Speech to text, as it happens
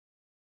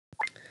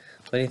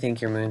What do you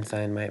think your moon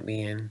sign might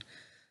be in?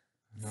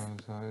 No,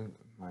 sign.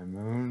 My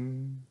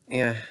moon.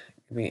 Yeah,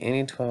 it could be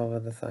any 12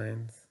 of the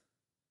signs.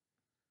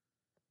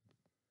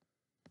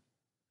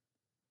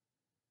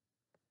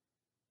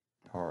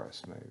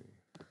 Taurus,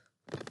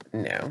 maybe.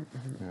 No.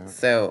 Yeah.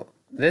 So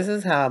this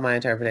is how my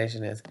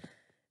interpretation is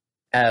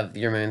of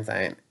your moon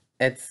sign.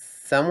 It's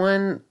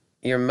someone,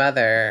 your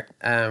mother,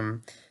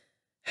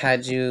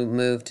 had you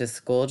move to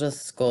school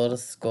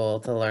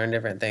to learn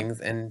different things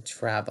and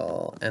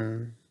travel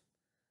and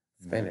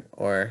spend No. it,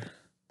 or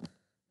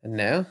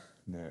no?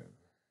 No.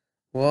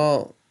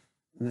 Well,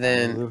 I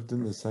then, lived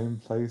in the same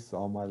place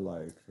all my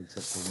life,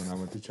 except for when I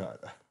went to China.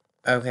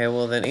 okay,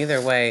 well, then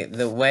either way,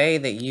 the way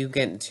that you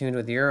get in tune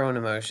with your own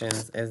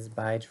emotions is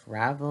by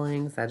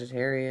traveling,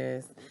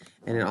 Sagittarius.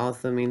 And it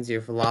also means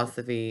your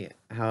philosophy,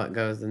 how it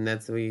goes, and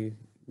that's where you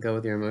go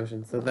with your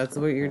emotions. So that's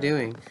what you're Right.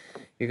 doing.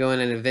 You're going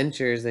on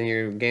adventures and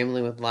you're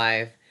gambling with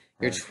life.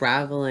 You're Right.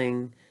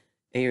 traveling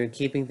and you're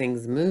keeping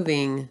things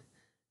moving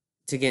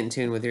to get in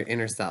tune with your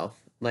inner self.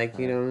 Like,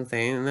 you Right. know what I'm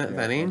saying? Isn't that Yeah,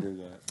 I funny? do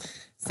that.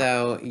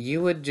 So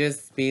you would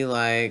just be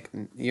like,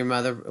 your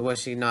mother, was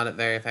she not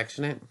very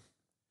affectionate?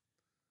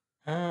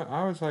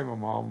 I would say my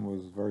mom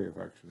was very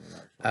affectionate,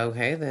 actually.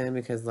 Okay, then,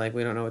 because like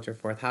we don't know what your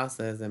fourth house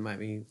is, it might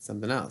be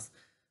something else.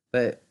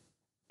 But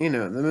you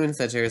know, the moon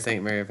Sagittarius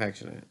ain't very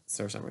affectionate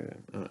for some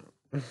reason. I don't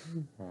know.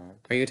 Right.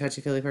 Are you a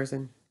touchy feely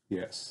person?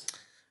 Yes.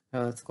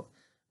 Oh, that's cool.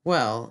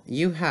 Well,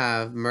 you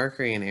have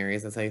Mercury in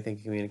Aries. That's how you think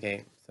you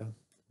communicate. So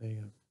there you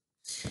go.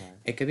 Right.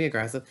 It could be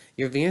aggressive.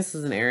 Your Venus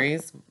is in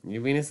Aries.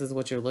 Your Venus is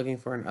what you're looking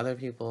for in other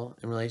people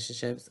in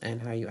relationships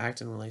and how you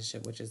act in a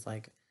relationship, which is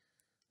like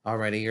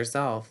already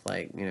yourself.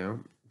 Like, you know,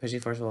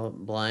 pushy, forceful,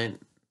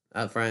 blunt,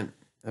 upfront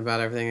about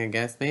everything, I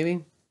guess,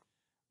 maybe.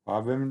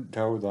 I've been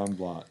told I'm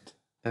blunt.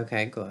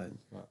 Okay, good.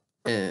 But,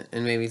 And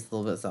maybe it's a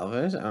little bit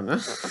selfish. I don't know.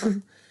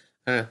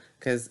 I don't know,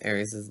 because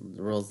Aries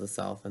rules the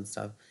self and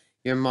stuff.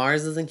 Your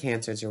Mars is in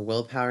Cancer. It's your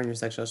willpower and your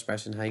sexual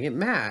expression. How you get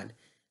mad.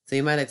 So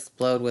you might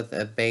explode with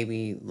a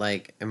baby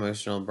like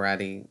emotional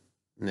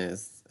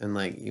brattiness, and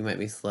like you might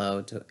be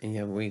slow to, and you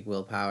have weak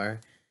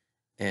willpower,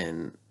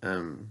 and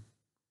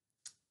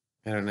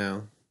I don't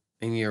know,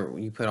 and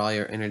you put all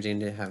your energy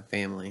into have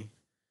family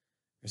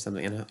or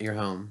something in your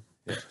home.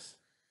 yes.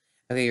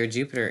 Okay, your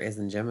Jupiter is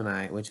in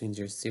Gemini, which means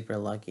you're super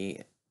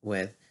lucky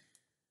with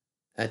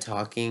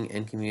talking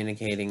and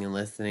communicating and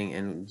listening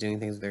and doing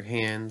things with your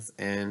hands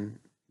and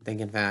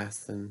thinking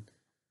fast and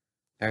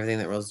everything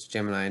that rolls to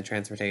Gemini and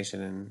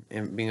transportation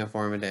and being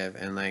informative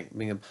and like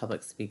being a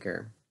public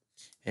speaker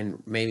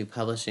and maybe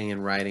publishing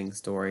and writing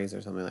stories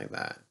or something like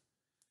that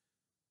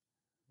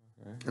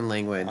Okay. and I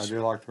language. do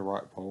like to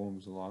write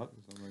poems a lot.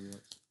 So maybe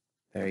that's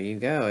There you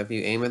go. If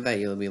you aim at that,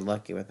 you'll be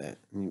lucky with it.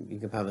 You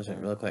can publish it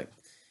right. real quick.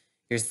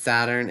 Your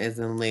Saturn is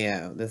in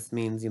Leo. This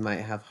means you might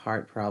have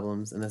heart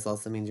problems, and this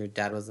also means your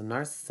dad was a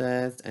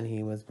narcissist, and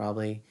he was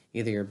probably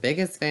either your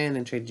biggest fan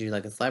and treated you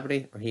like a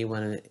celebrity, or he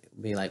wanted to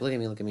be like, look at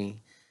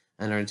me,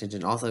 and earn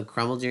attention. Also,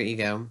 crumbled your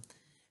ego,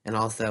 and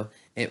also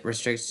it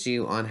restricts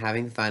you on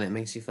having fun. It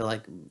makes you feel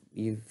like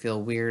you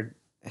feel weird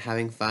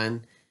having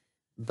fun,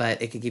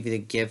 but it could give you the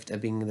gift of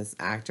being this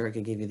actor. It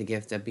could give you the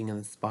gift of being in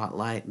the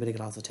spotlight, but it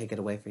could also take it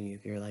away from you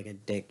if you're like a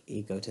dick,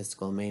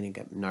 egotistical, manic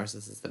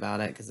narcissist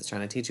about it, because it's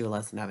trying to teach you a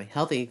lesson to have a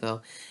healthy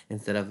ego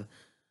instead of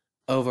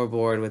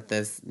overboard with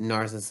this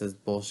narcissist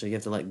bullshit. You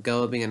have to let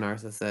go of being a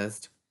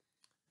narcissist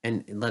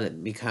and let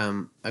it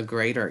become a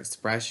greater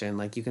expression.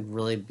 Like you could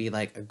really be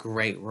like a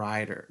great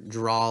writer,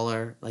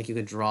 drawer. Like you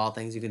could draw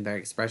things. You could very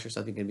express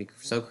yourself. You could be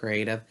so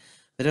creative.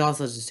 But it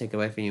also just take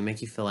away from you,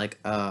 make you feel like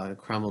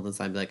crumbled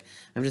inside. Be like,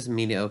 I'm just a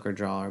mediocre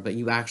drawer, but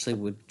you actually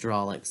would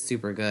draw like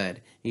super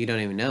good. You don't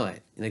even know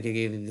it. Like it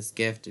gave you this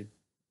gift of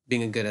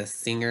being a good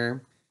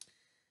singer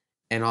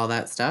and all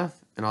that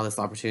stuff, and all this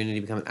opportunity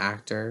to become an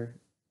actor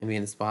and be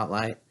in the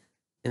spotlight.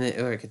 And then,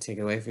 or it could take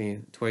it away from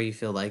you to where you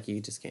feel like you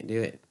just can't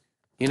do it.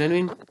 You know what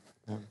I mean?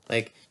 Yeah.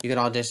 Like you could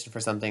audition for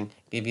something,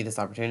 give you this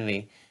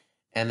opportunity,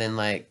 and then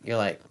like you're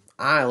like,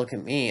 I look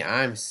at me,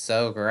 I'm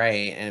so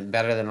great and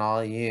better than all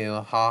of you,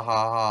 ha ha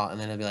ha, and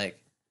then it'll be like,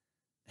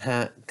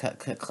 huh,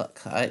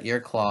 cut your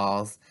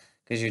claws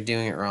because you're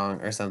doing it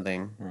wrong or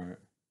something, Right.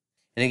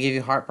 and it give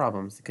you heart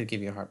problems. It could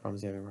give you heart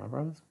problems. You have any heart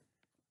problems?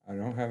 I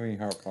don't have any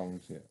heart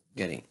problems yet.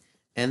 Goody.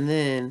 And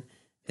then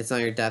it's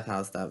on your death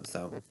house stuff.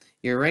 So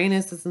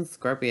Uranus is in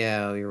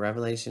Scorpio. Your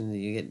revelation,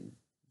 you get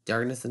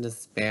darkness and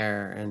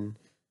despair and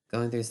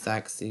going through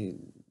sex. You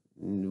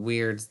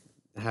weird,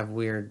 have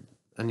weird,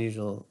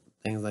 unusual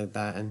things like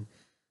that, and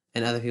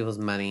other people's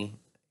money,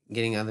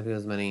 getting other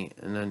people's money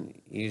in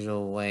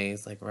unusual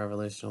ways, like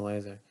revolutionary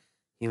ways or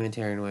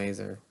humanitarian ways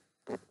or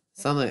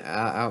something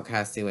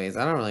outcasty ways.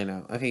 I don't really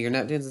know. Okay, your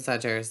Neptune's in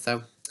Sagittarius,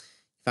 so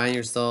find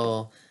your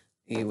soul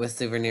with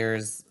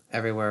souvenirs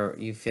everywhere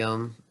you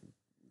film,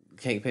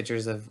 take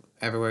pictures of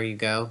everywhere you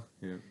go,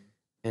 Yeah.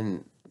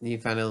 and you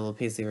find a little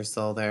piece of your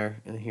soul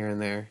there and here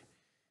and there.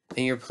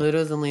 And your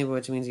Pluto's in Libra,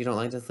 which means you don't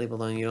like to sleep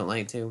alone. You don't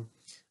like to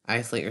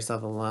isolate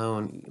yourself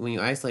alone. When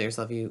you isolate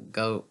yourself, you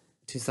go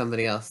to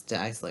somebody else to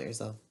isolate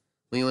yourself.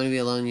 When you want to be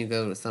alone, you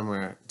go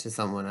somewhere to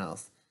someone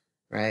else,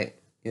 right?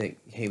 You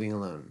like hate being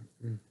alone.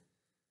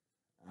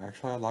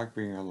 Actually, I like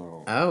being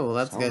alone. Oh, well,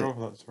 that's So I don't good.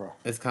 know if that's right.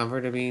 It's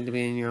comfort to be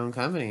in your own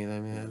company. I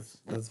mean, Yes.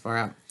 that's far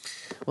out.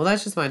 Well,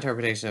 that's just my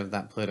interpretation of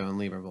that Pluto and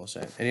Libra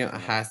bullshit. And you know, it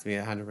Right. has to be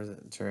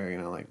 100% true. You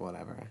know, like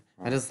whatever.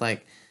 I Right. just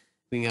like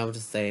being able to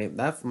say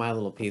that's my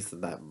little piece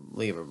of that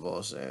Libra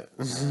bullshit.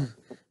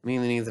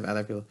 Meeting the needs of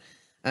other people.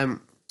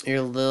 Um,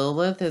 your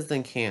Lilith is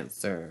in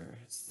Cancer,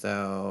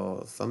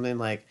 so something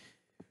like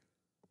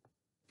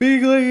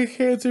being like a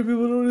Cancer.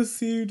 People don't want to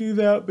see you do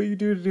that, but you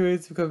do it anyway.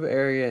 It's become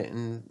area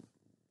and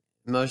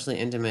emotionally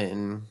intimate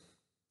and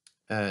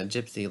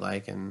gypsy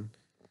like, and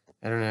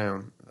I don't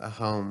know, a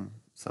home,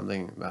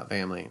 something about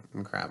family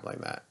and crap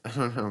like that. I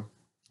don't know.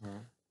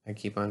 Right. I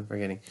keep on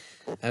forgetting.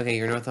 Okay,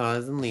 your North Node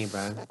is in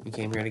Libra. You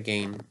came here to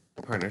gain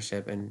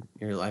partnership, and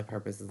your life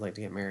purpose is like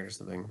to get married or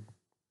something.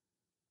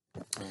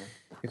 Right.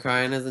 Your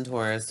Chiron is in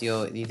Taurus.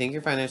 You think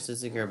you're financially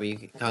secure, but you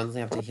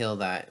constantly have to heal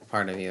that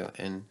part of you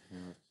and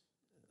Yes.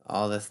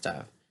 all this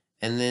stuff.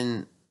 And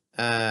then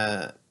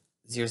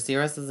your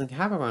Ceres is in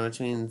Capricorn, which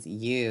means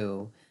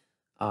you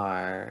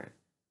are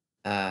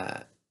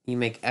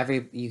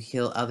you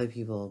heal other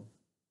people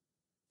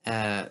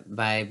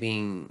by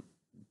being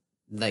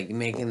like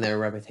making their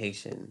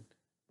reputation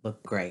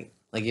look great.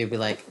 Like you'd be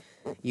like,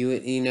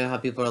 you know how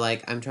people are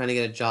like, I'm trying to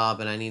get a job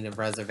and I need a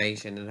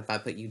reservation, and if I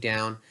put you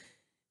down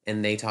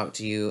and they talk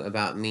to you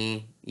about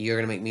me, you're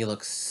gonna make me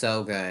look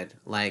so good.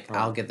 Like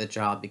I'll Right. get the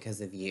job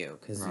because of you,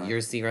 because Right.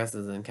 your Ceres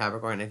is in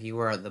Capricorn. If you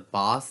were the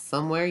boss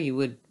somewhere,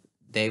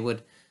 they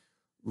would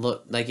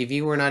look like if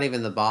you were not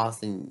even the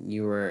boss and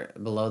you were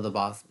below the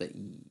boss, but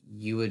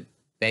you would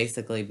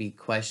basically be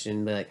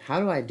questioned, be like, how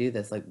do I do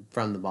this? Like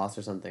from the boss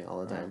or something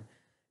all the Right. time,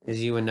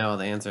 because you would know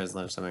the answers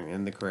or something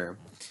in the career,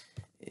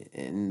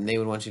 and they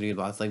would want you to be the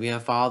boss. Like being a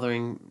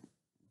fathering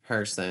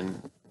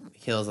person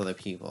heals other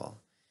people,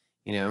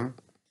 you know,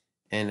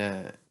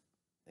 and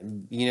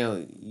you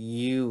know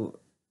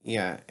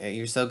yeah,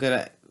 you're so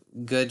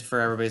good for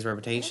everybody's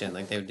reputation.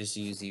 Like they would just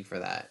use you for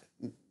that.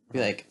 Be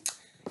Right. like,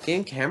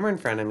 get camera in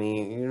front of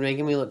me. You're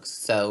making me look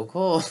so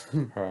cool,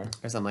 Right.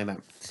 or something like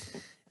that.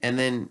 And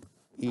then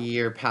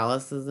your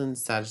palace is in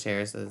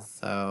Sagittarius,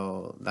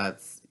 so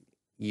that's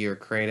your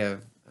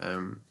creative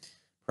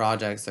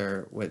projects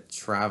are with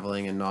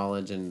traveling and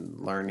knowledge and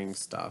learning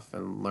stuff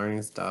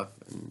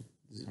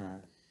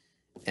Right.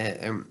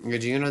 and your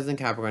Juno's in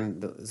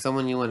Capricorn.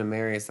 Someone you want to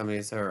marry is somebody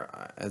who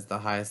as the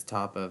highest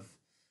top of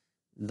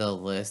the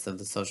list of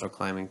the social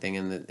climbing thing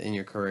in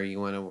your career. You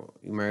want to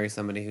marry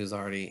somebody who's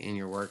already in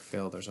your work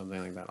field or something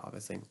like that.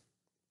 Obviously,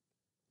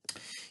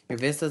 your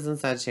Vistas and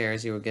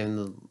Sagittarius, you were given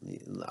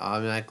the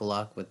automatic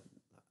luck with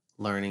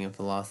learning and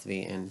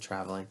philosophy and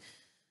traveling,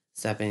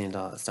 stepping into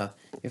all that stuff.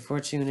 Your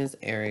Fortune is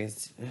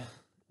Aries,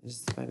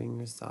 just by being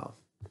yourself.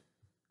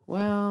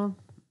 Well,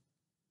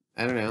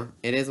 I don't know.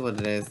 It is what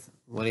it is.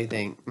 What do you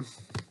think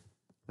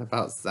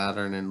about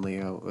Saturn and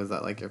Leo? Was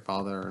that like your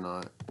father or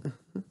not?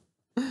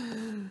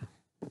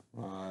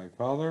 My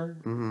father.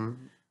 Mm-hmm.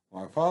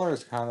 My father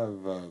is kind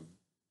of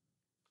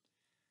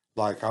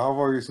like I've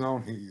always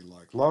known he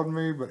like loved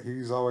me, but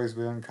he's always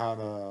been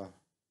kind of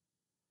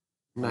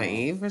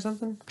Naive or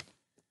something?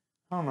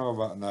 I don't know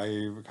about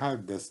naive, but kind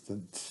of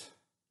distant.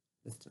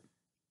 Just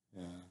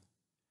Yeah.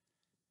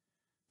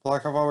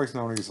 Like I've always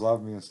known he's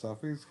loved me and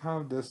stuff. He's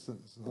kind of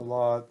distant a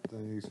lot,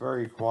 and he's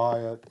very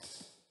quiet.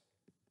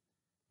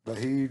 But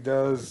he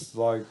does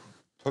like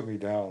put me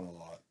down a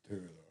lot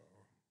too,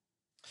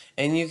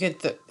 And you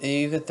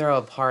could throw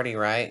a party,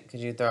 right? Could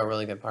you throw a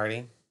really good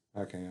party?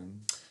 though. I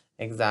can.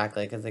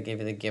 Exactly, because they give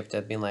you the gift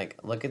of being like,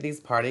 look at these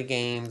party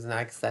games, and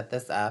I can set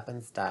this up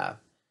and stuff,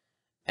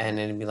 and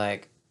Right. it'd be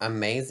like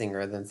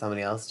amazinger than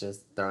somebody else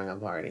just throwing a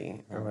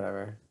party or Right.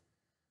 whatever.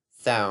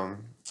 So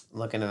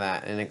look into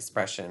that and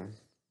expression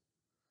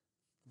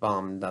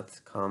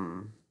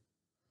bomb.com.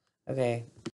 Okay,